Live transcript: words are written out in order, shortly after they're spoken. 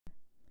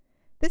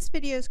This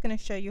video is going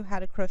to show you how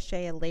to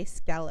crochet a lace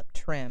scallop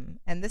trim,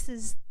 and this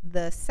is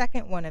the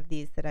second one of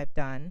these that I've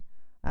done,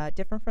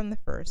 different from the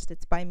first.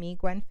 It's by me,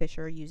 Gwen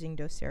Fisher, using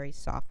Doceri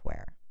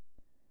software.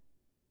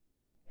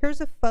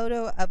 Here's a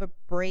photo of a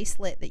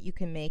bracelet that you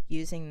can make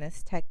using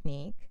this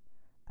technique.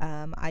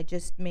 I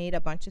just made a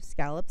bunch of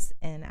scallops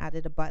and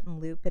added a button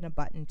loop and a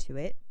button to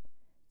it.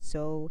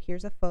 So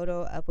here's a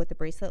photo of what the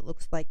bracelet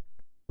looks like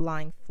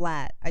lying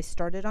flat. I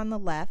started on the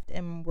left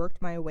and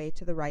worked my way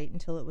to the right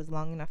until it was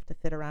long enough to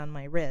fit around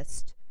my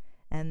wrist,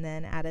 and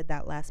then added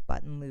that last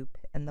button loop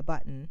and the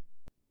button.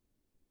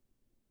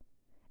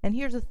 And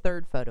here's a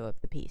third photo of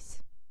the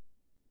piece.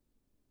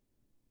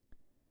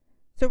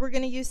 So we're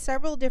going to use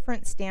several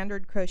different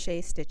standard crochet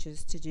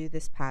stitches to do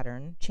this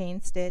pattern: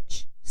 chain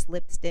stitch,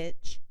 slip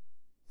stitch,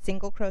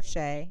 single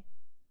crochet,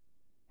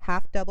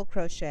 half double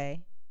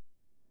crochet,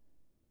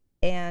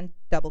 and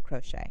double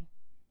crochet.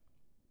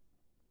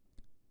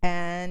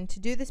 And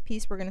to do this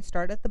piece, we're going to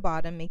start at the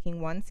bottom,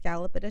 making one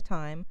scallop at a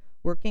time,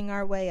 working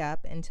our way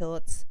up until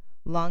it's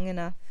long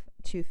enough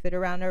to fit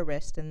around our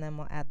wrist, and then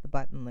we'll add the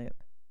button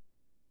loop.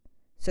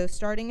 So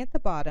starting at the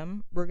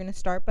bottom, we're going to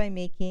start by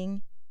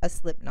making a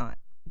slip knot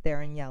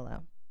there in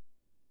yellow.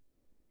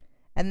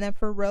 And then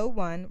for row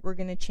 1, we're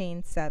going to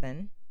chain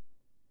 7,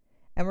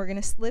 and we're going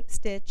to slip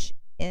stitch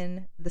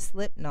in the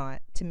slip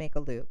knot to make a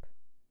loop.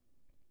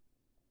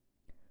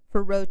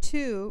 For row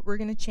 2, we're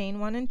going to chain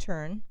 1 and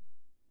turn,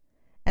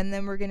 and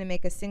then we're going to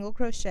make a single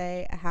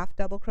crochet, a half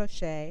double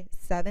crochet,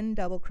 7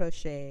 double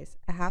crochets,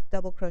 a half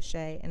double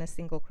crochet, and a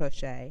single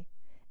crochet.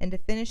 And to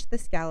finish the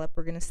scallop,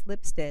 we're going to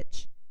slip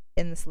stitch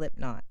in the slip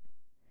knot.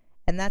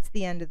 And that's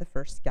the end of the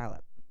first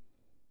scallop.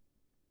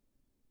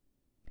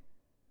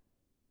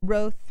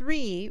 Row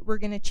 3, we're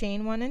going to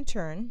chain 1 and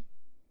turn,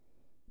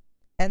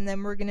 and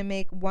then we're going to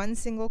make 1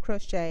 single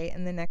crochet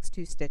in the next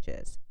 2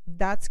 stitches.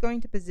 That's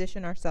going to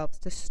position ourselves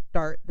to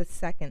start the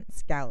second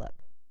scallop.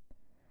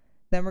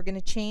 Then we're going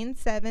to chain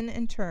 7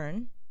 and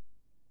turn,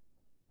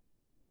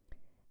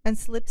 and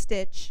slip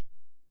stitch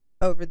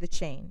over the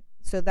chain.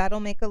 So that'll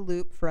make a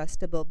loop for us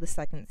to build the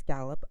second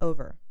scallop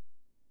over.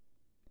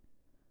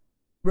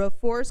 Row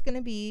 4 is going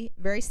to be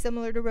very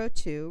similar to row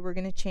 2. We're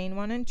going to chain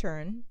 1 and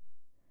turn,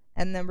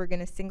 and then we're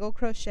going to single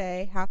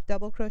crochet, half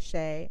double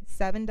crochet,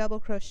 7 double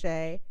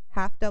crochet,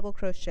 half double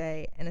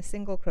crochet, and a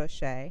single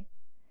crochet.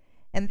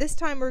 And this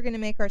time we're going to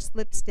make our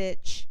slip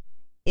stitch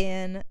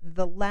in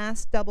the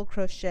last double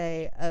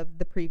crochet of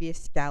the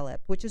previous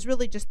scallop, which is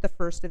really just the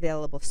first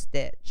available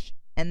stitch,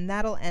 and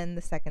that'll end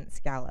the second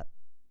scallop.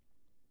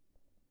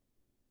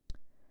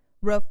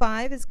 Row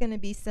 5 is going to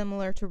be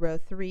similar to row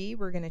 3.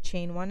 We're going to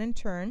chain 1 and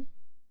turn.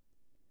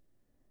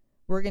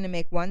 We're going to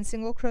make 1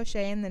 single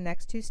crochet in the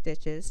next 2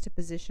 stitches to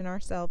position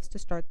ourselves to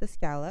start the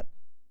scallop.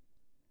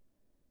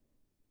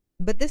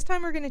 But this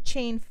time we're going to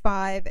chain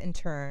 5 and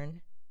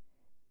turn,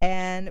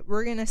 and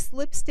we're going to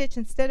slip stitch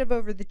instead of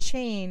over the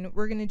chain.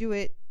 We're going to do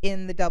it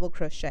in the double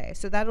crochet.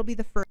 So that'll be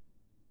the first.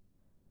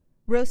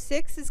 Row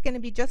 6 is going to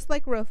be just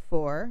like row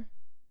 4.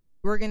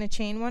 We're going to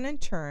chain 1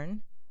 and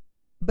turn,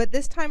 but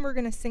this time we're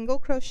going to single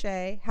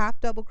crochet,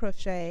 half double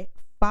crochet,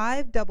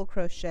 5 double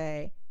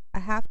crochet, a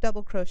half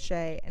double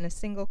crochet, and a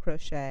single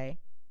crochet,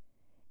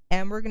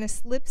 and we're going to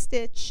slip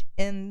stitch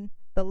in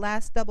the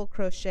last double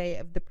crochet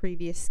of the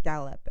previous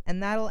scallop,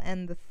 and that'll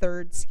end the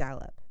third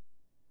scallop.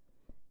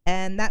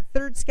 And that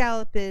third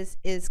scallop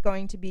is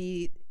going to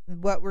be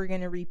what we're going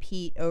to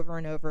repeat over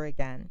and over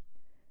again.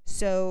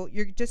 So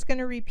you're just going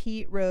to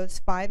repeat rows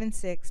 5 and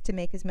 6 to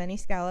make as many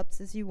scallops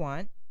as you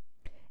want.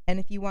 And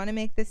if you want to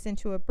make this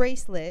into a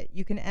bracelet,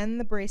 you can end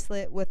the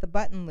bracelet with a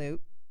button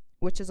loop,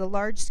 which is a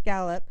large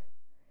scallop,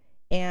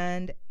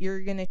 and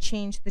you're going to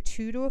change the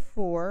 2 to a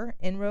 4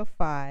 in row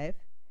 5,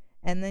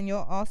 and then you'll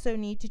also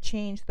need to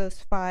change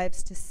those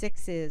 5s to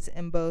 6s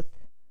in both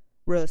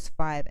rows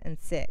 5 and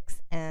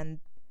 6. And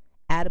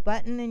add a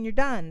button and you're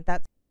done.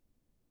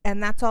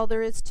 That's all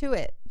there is to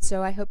it.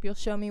 So I hope you'll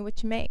show me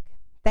what you make.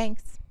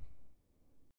 Thanks.